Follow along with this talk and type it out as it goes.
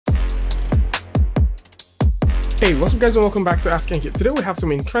Hey, what's up guys and welcome back to askNK. Today we have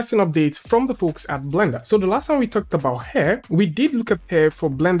some interesting updates from the folks at Blender. So the last time we talked about hair, we did look at hair for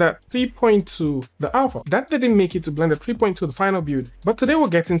Blender 3.2, the alpha. That didn't make it to Blender 3.2, the final build, but today we're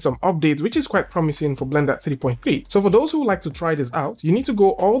getting some updates which is quite promising for Blender 3.3. So for those who would like to try this out, you need to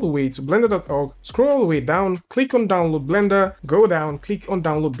go all the way to blender.org, scroll all the way down, click on download Blender, go down, click on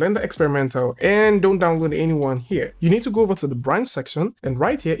download Blender Experimental, and don't download anyone here. You need to go over to the branch section, and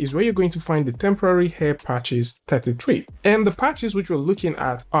right here is where you're going to find the temporary hair patches 33. And the patches which we're looking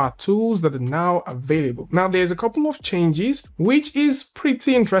at are tools that are now available. Now there's a couple of changes which is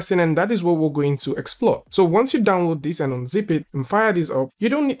pretty interesting, and that is what we're going to explore. So once you download this and unzip it and fire this up, you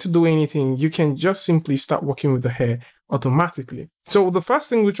don't need to do anything. You can just simply start working with the hair automatically. So the first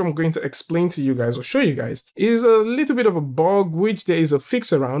thing which I'm going to explain to you guys or show you guys is a little bit of a bug which there is a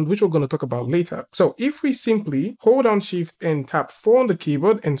fix around, which we're going to talk about later. So if we simply hold down shift and tap 4 on the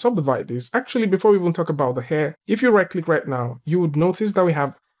keyboard and subdivide this, actually before we even talk about the hair, if you right click right now, you would notice that we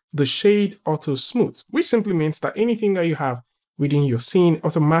have the shade auto smooth, which simply means that anything that you have within your scene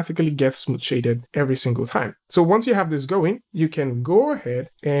automatically gets smooth shaded every single time. So once you have this going, you can go ahead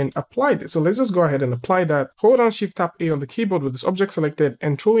and apply this. So let's just go ahead and apply that. Hold down shift tap A on the keyboard with this object selected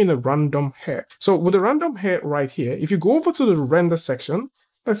and throw in a random hair. So with the random hair right here, if you go over to the render section,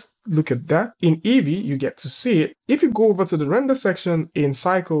 let's look at that. In Eevee, you get to see it. If you go over to the render section in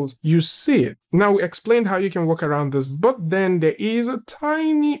cycles, you see it. Now we explained how you can work around this, but then there is a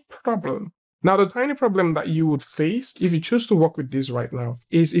tiny problem. Now, the tiny problem that you would face if you choose to work with this right now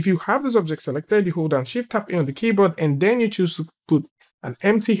is if you have this object selected, you hold down shift tap A on the keyboard and then you choose to put an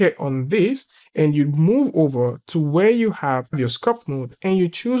empty hair on this and you move over to where you have your sculpt mode and you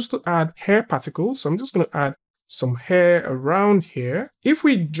choose to add hair particles. So I'm just going to add some hair around here. If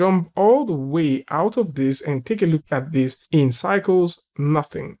we jump all the way out of this and take a look at this in cycles,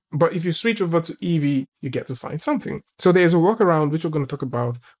 nothing. But if you switch over to Eevee, you get to find something. So there's a workaround which we're going to talk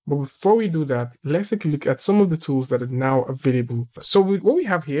about. But before we do that, let's take a look at some of the tools that are now available. So with what we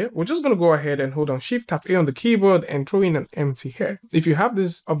have here, we're just going to go ahead and hold on shift tap A on the keyboard and throw in an empty hair. If you have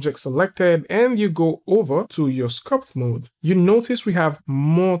this object selected and you go over to your sculpt mode, you notice we have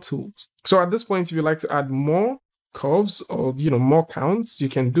more tools. So at this point, if you like to add more curves or more counts, you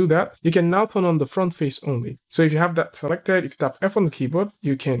can do that. You can now turn on the front face only. So if you have that selected, if you tap F on the keyboard,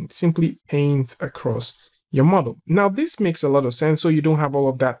 you can simply paint across your model. Now this makes a lot of sense, so you don't have all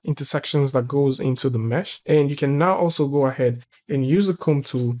of that intersections that goes into the mesh, and you can now also go ahead and use the comb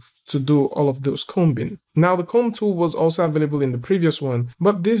tool to do all of those combing. Now the comb tool was also available in the previous one,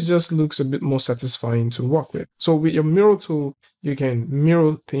 but this just looks a bit more satisfying to work with. So with your mirror tool, you can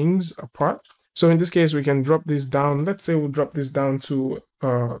mirror things apart. So in this case, we can drop this down. Let's say we'll drop this down to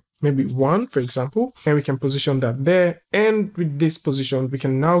maybe 1, for example, and we can position that there. And with this position, we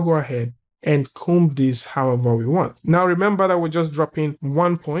can now go ahead and comb this however we want. Now remember that we're just dropping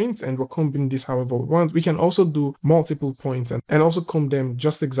 1 point and we're combing this however we want. We can also do multiple points and also comb them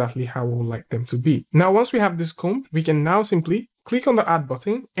just exactly how we would like them to be. Now once we have this combed, we can now simply click on the add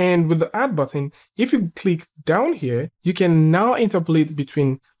button, and with the add button, if you click down here, you can now interpolate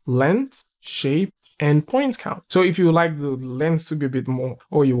between length, shape, and points count. So if you like the length to be a bit more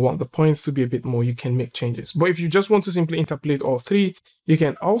or you want the points to be a bit more, you can make changes. But if you just want to simply interpolate all three, you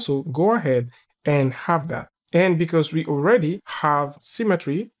can also go ahead and have that. And because we already have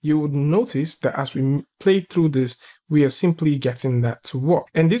symmetry, you would notice that as we play through this, we are simply getting that to work.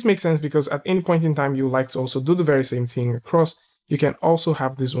 And this makes sense because at any point in time, you would like to also do the very same thing across. You can also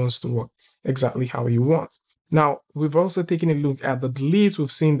have these ones to work exactly how you want. Now, we've also taken a look at the delete.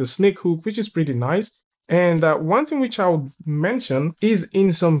 We've seen the snake hook, which is pretty nice. And one thing which I would mention is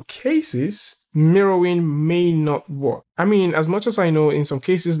in some cases, mirroring may not work. I mean, as much as I know, in some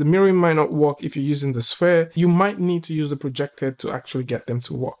cases, the mirroring might not work if you're using the sphere. You might need to use the projected to actually get them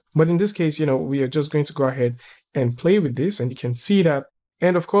to work. But in this case, we are just going to go ahead and play with this, and you can see that.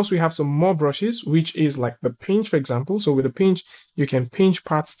 And of course, we have some more brushes, which is like the pinch, for example. So with the pinch, you can pinch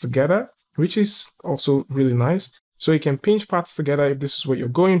parts together, which is also really nice. So you can pinch parts together if this is what you're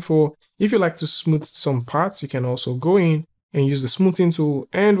going for. If you like to smooth some parts, you can also go in and use the smoothing tool.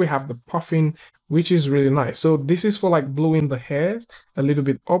 And we have the puffing, which is really nice. So this is for like blowing the hair a little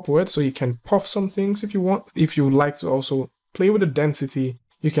bit upward. So you can puff some things if you want. If you like to also play with the density,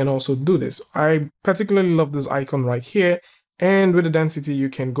 you can also do this. I particularly love this icon right here. And with the density, you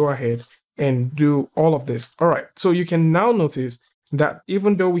can go ahead and do all of this. All right, so you can now notice that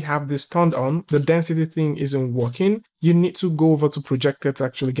even though we have this turned on, the density thing isn't working. You need to go over to projected to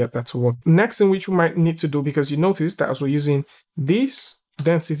actually get that to work. Next thing which we might need to do, because you notice that as we're using this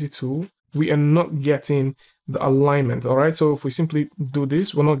density tool, we are not getting the alignment. All right, so if we simply do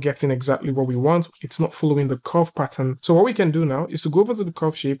this, we're not getting exactly what we want. It's not following the curve pattern. So what we can do now is to go over to the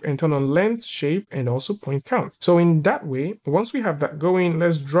curve shape and turn on length, shape, and also point count. So in that way, once we have that going,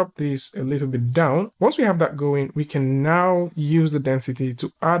 let's drop this a little bit down. Once we have that going, we can now use the density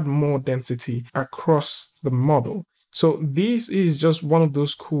to add more density across the model. So this is just one of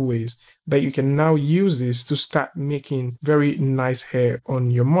those cool ways that you can now use this to start making very nice hair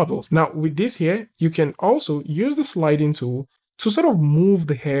on your models. Now with this here, you can also use the sliding tool to sort of move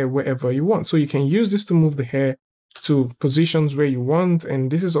the hair wherever you want. So you can use this to move the hair to positions where you want.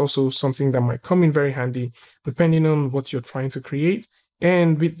 And this is also something that might come in very handy depending on what you're trying to create.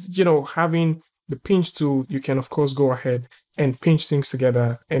 And with, you know, having the pinch tool, you can of course go ahead and pinch things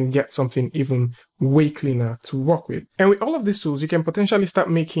together and get something even way cleaner to work with. And with all of these tools, you can potentially start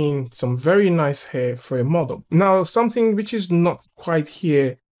making some very nice hair for a model. Now, something which is not quite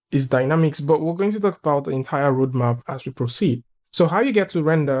here is dynamics, but we're going to talk about the entire roadmap as we proceed. So how you get to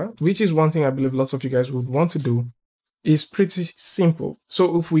render, which is one thing I believe lots of you guys would want to do, is pretty simple.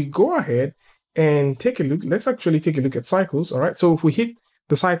 So if we go ahead and take a look, let's actually take a look at cycles. All right, so if we hit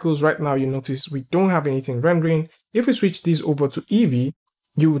the cycles right now, you notice we don't have anything rendering. If we switch these over to Eevee,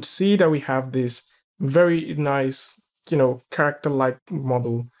 you would see that we have this very nice, you know, character-like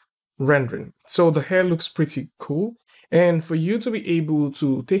model rendering. So the hair looks pretty cool. And for you to be able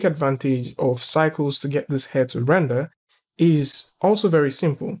to take advantage of cycles to get this hair to render is also very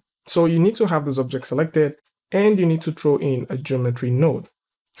simple. So you need to have this object selected and you need to throw in a geometry node.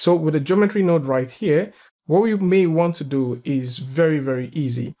 So with a geometry node right here, what we may want to do is very, very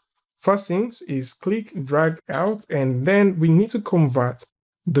easy. First things is click, drag out, and then we need to convert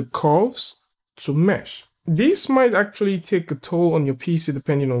the curves to mesh. This might actually take a toll on your PC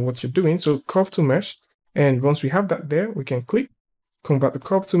depending on what you're doing. So curve to mesh. And once we have that there, we can click, convert the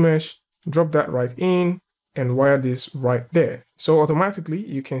curve to mesh, drop that right in, and wire this right there. So automatically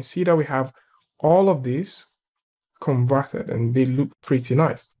you can see that we have all of this converted and they look pretty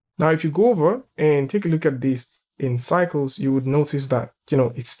nice. Now, if you go over and take a look at this in cycles, you would notice that, you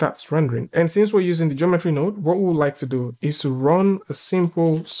know, it starts rendering. And since we're using the geometry node, what we would like to do is to run a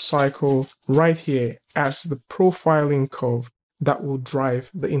simple cycle right here as the profiling curve that will drive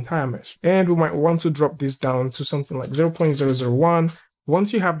the entire mesh. And we might want to drop this down to something like 0.001.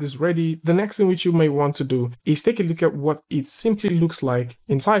 Once you have this ready, the next thing which you may want to do is take a look at what it simply looks like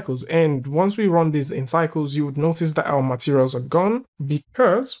in cycles. And once we run this in cycles, you would notice that our materials are gone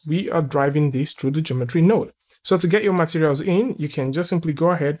because we are driving this through the geometry node. So to get your materials in, you can just simply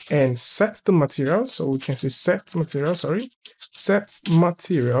go ahead and set the material. So we can say set material, set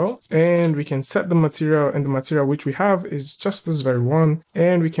material, and we can set the material, and the material which we have is just this very one,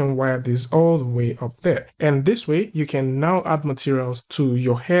 and we can wire this all the way up there. And this way you can now add materials to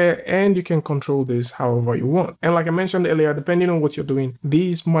your hair and you can control this however you want. And like I mentioned earlier, depending on what you're doing,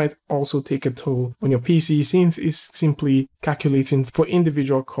 these might also take a toll on your PC since it's simply calculating for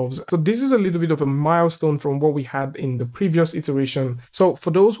individual curves. So this is a little bit of a milestone from what we had in the previous iteration. So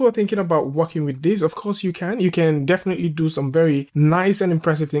for those who are thinking about working with this, of course you can definitely do some very nice and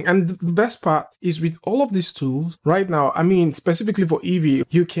impressive thing. And the best part is with all of these tools right now, I mean, specifically for Eevee,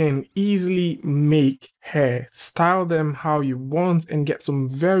 you can easily make hair, style them how you want, and get some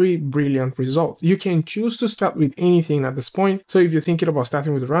very brilliant results. You can choose to start with anything at this point. So if you're thinking about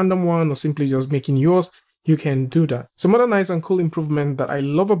starting with a random one or simply just making yours, you can do that. Some other nice and cool improvement that I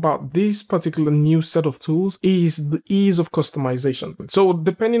love about this particular new set of tools is the ease of customization. So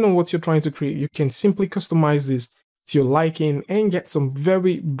depending on what you're trying to create, you can simply customize this to your liking and get some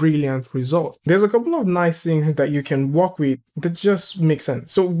very brilliant results. There's a couple of nice things that you can work with that just make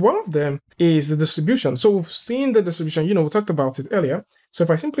sense. So one of them is the distribution. So we've seen the distribution, you know, we talked about it earlier. So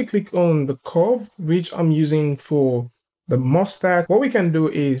if I simply click on the curve, which I'm using for the mustache, what we can do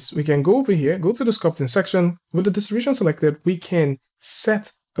is we can go over here, go to the sculpting section. With the distribution selected, we can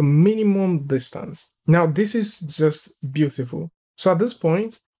set a minimum distance. Now, this is just beautiful. So at this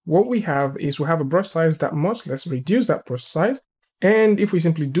point, what we have is we have a brush size that much. Let's reduce that brush size. And if we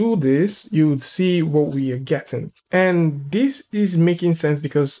simply do this, you would see what we are getting. And this is making sense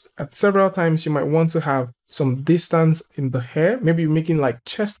because at several times you might want to have some distance in the hair. Maybe you're making like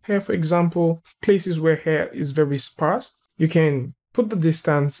chest hair, for example, places where hair is very sparse. You can put the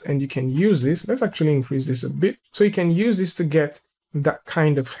distance and you can use this. Let's actually increase this a bit. So you can use this to get that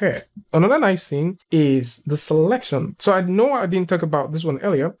kind of hair. Another nice thing is the selection. So I know I didn't talk about this one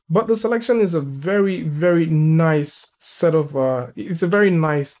earlier, but the selection is a very, very nice set of, it's a very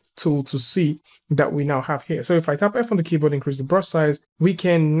nice tool to see that we now have here. So if I tap F on the keyboard, increase the brush size, we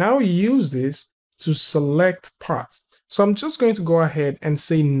can now use this to select parts. So I'm just going to go ahead and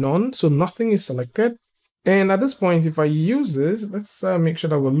say none. So nothing is selected. And at this point, if I use this, let's make sure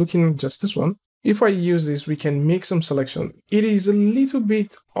that we're looking at just this one. If I use this, we can make some selection. It is a little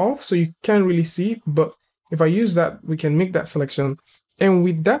bit off, so you can't really see, but if I use that, we can make that selection. And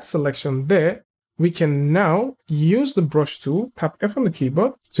with that selection there, we can now use the brush tool, tap F on the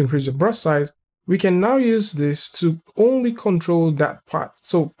keyboard to increase the brush size. We can now use this to only control that part.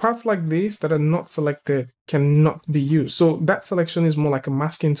 So parts like this that are not selected cannot be used. So that selection is more like a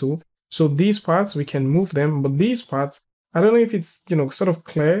masking tool. So these parts, we can move them, but these parts, I don't know if it's, sort of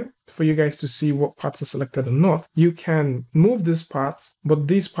clear for you guys to see what parts are selected or not. You can move these parts, but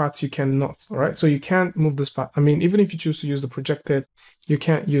these parts you cannot, all right? So you can't move this part. I mean, even if you choose to use the projected, you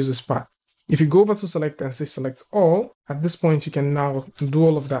can't use this part. If you go over to select and say select all, at this point, you can now do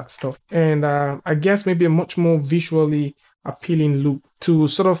all of that stuff. And I guess maybe a much more visually appealing loop to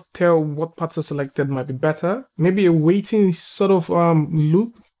sort of tell what parts are selected might be better. Maybe a weighting sort of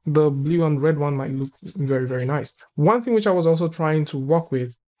loop. The blue and red one might look very, very nice. One thing which I was also trying to work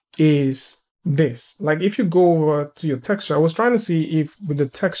with is this. Like if you go over to your texture, I was trying to see if with the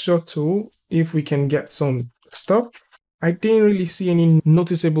texture tool, if we can get some stuff. I didn't really see any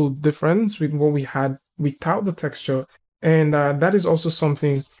noticeable difference with what we had without the texture. And that is also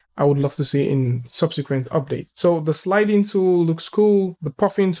something I would love to see in subsequent updates. So the sliding tool looks cool. The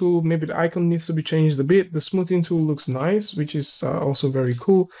puffing tool, maybe the icon needs to be changed a bit. The smoothing tool looks nice, which is also very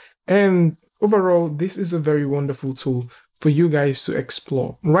cool. And overall, this is a very wonderful tool for you guys to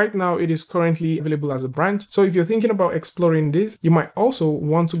explore. Right now, it is currently available as a branch. So if you're thinking about exploring this, you might also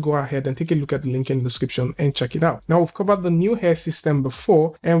want to go ahead and take a look at the link in the description and check it out. Now, we've covered the new hair system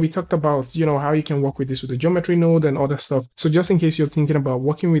before, and we talked about, how you can work with this with the geometry node and other stuff. So just in case you're thinking about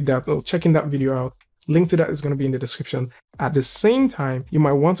working with that or checking that video out, link to that is going to be in the description. At the same time, you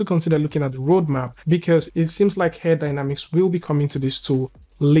might want to consider looking at the roadmap because it seems like hair dynamics will be coming to this tool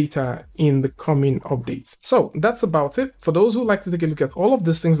later in the coming updates. So that's about it. For those who like to take a look at all of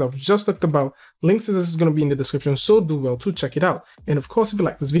these things that I've just talked about, links to this is going to be in the description, so do well to check it out. And of course, if you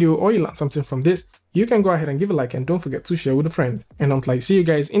like this video or you learned something from this, you can go ahead and give a like and don't forget to share with a friend. And until I see you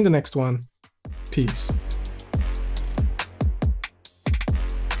guys in the next one, peace.